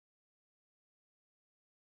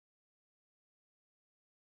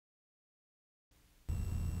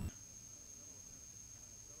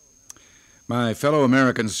My fellow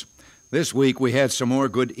Americans, this week we had some more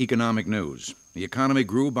good economic news. The economy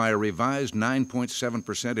grew by a revised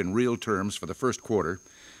 9.7% in real terms for the first quarter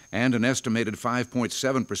and an estimated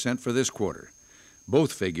 5.7% for this quarter.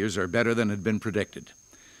 Both figures are better than had been predicted.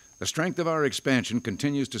 The strength of our expansion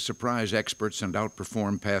continues to surprise experts and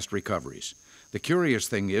outperform past recoveries. The curious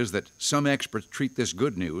thing is that some experts treat this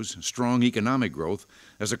good news, strong economic growth,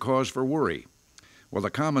 as a cause for worry. Well, the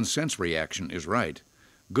common sense reaction is right.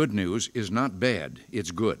 Good news is not bad,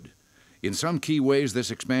 it's good. In some key ways,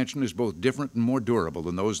 this expansion is both different and more durable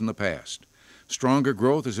than those in the past. Stronger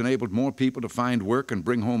growth has enabled more people to find work and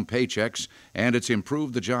bring home paychecks, and it's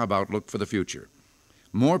improved the job outlook for the future.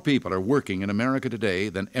 More people are working in America today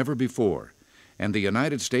than ever before, and the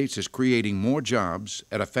United States is creating more jobs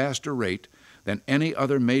at a faster rate than any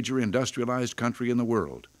other major industrialized country in the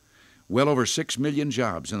world. Well over 6 million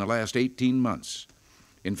jobs in the last 18 months.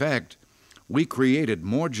 In fact, we created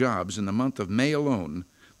more jobs in the month of May alone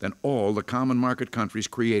than all the common market countries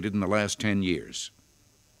created in the last 10 years.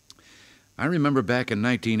 I remember back in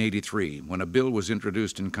 1983 when a bill was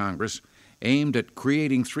introduced in Congress aimed at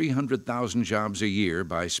creating 300,000 jobs a year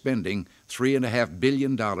by spending $3.5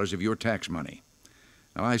 billion of your tax money.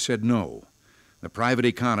 Now, I said no. The private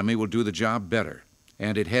economy will do the job better,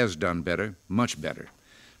 and it has done better, much better.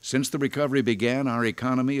 Since the recovery began, our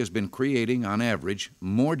economy has been creating, on average,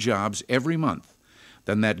 more jobs every month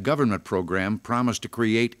than that government program promised to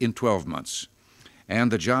create in 12 months.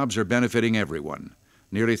 And the jobs are benefiting everyone.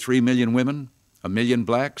 Nearly 3 million women, 1 million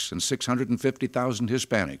blacks, and 650,000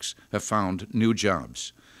 Hispanics have found new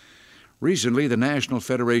jobs. Recently, the National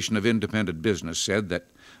Federation of Independent Business said that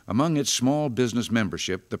among its small business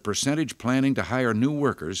membership, the percentage planning to hire new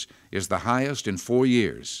workers is the highest in 4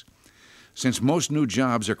 years. Since most new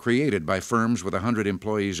jobs are created by firms with 100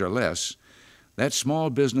 employees or less, that small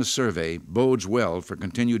business survey bodes well for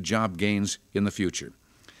continued job gains in the future.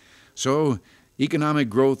 So, economic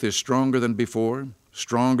growth is stronger than before,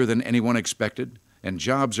 stronger than anyone expected, and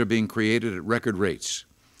jobs are being created at record rates.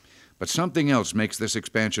 But something else makes this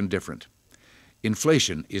expansion different.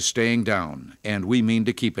 Inflation is staying down, and we mean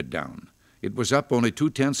to keep it down. It was up only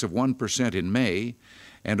 0.2% in May,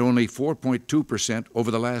 and only 4.2%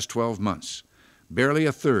 over the last 12 months, barely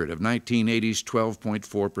a third of 1980's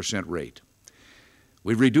 12.4% rate.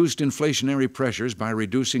 We've reduced inflationary pressures by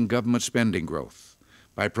reducing government spending growth,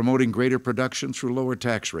 by promoting greater production through lower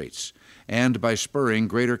tax rates, and by spurring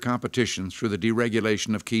greater competition through the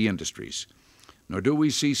deregulation of key industries. Nor do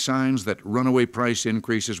we see signs that runaway price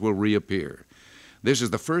increases will reappear. This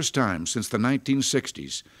is the first time since the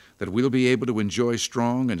 1960s that we'll be able to enjoy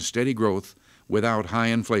strong and steady growth without high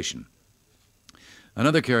inflation.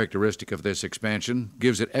 Another characteristic of this expansion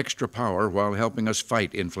gives it extra power while helping us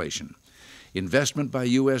fight inflation. Investment by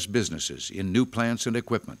U.S. businesses in new plants and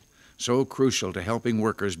equipment, so crucial to helping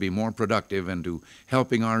workers be more productive and to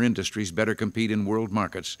helping our industries better compete in world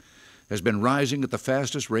markets, has been rising at the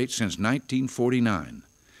fastest rate since 1949.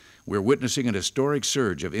 We're witnessing an historic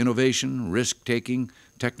surge of innovation, risk-taking,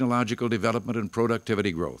 technological development, and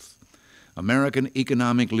productivity growth. American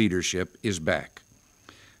economic leadership is back.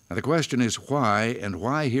 Now, the question is why, and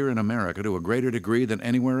why here in America to a greater degree than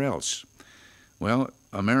anywhere else? Well,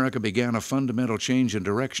 America began a fundamental change in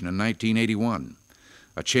direction in 1981,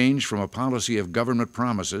 a change from a policy of government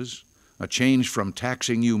promises, a change from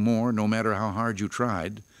taxing you more no matter how hard you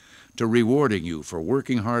tried, to rewarding you for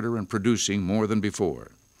working harder and producing more than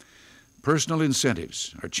before. Personal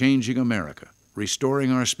incentives are changing America,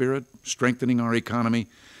 restoring our spirit, strengthening our economy,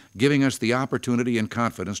 giving us the opportunity and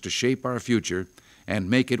confidence to shape our future and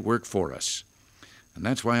make it work for us. And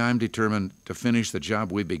that's why I'm determined to finish the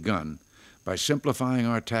job we've begun by simplifying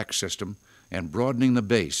our tax system and broadening the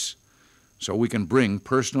base so we can bring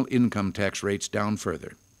personal income tax rates down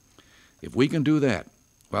further. If we can do that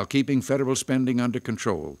while keeping federal spending under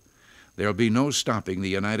control, there'll be no stopping the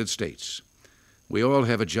United States. We all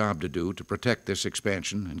have a job to do to protect this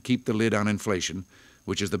expansion and keep the lid on inflation,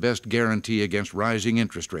 which is the best guarantee against rising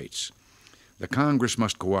interest rates. The Congress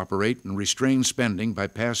must cooperate and restrain spending by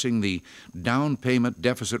passing the down payment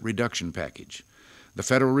deficit reduction package. The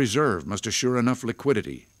Federal Reserve must assure enough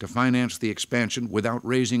liquidity to finance the expansion without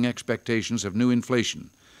raising expectations of new inflation.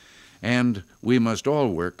 And we must all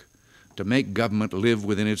work to make government live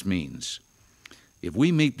within its means. If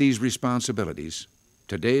we meet these responsibilities,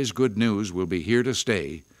 today's good news will be here to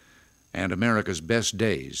stay, and America's best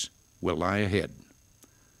days will lie ahead.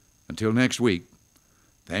 Until next week,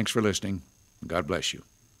 thanks for listening. God bless you.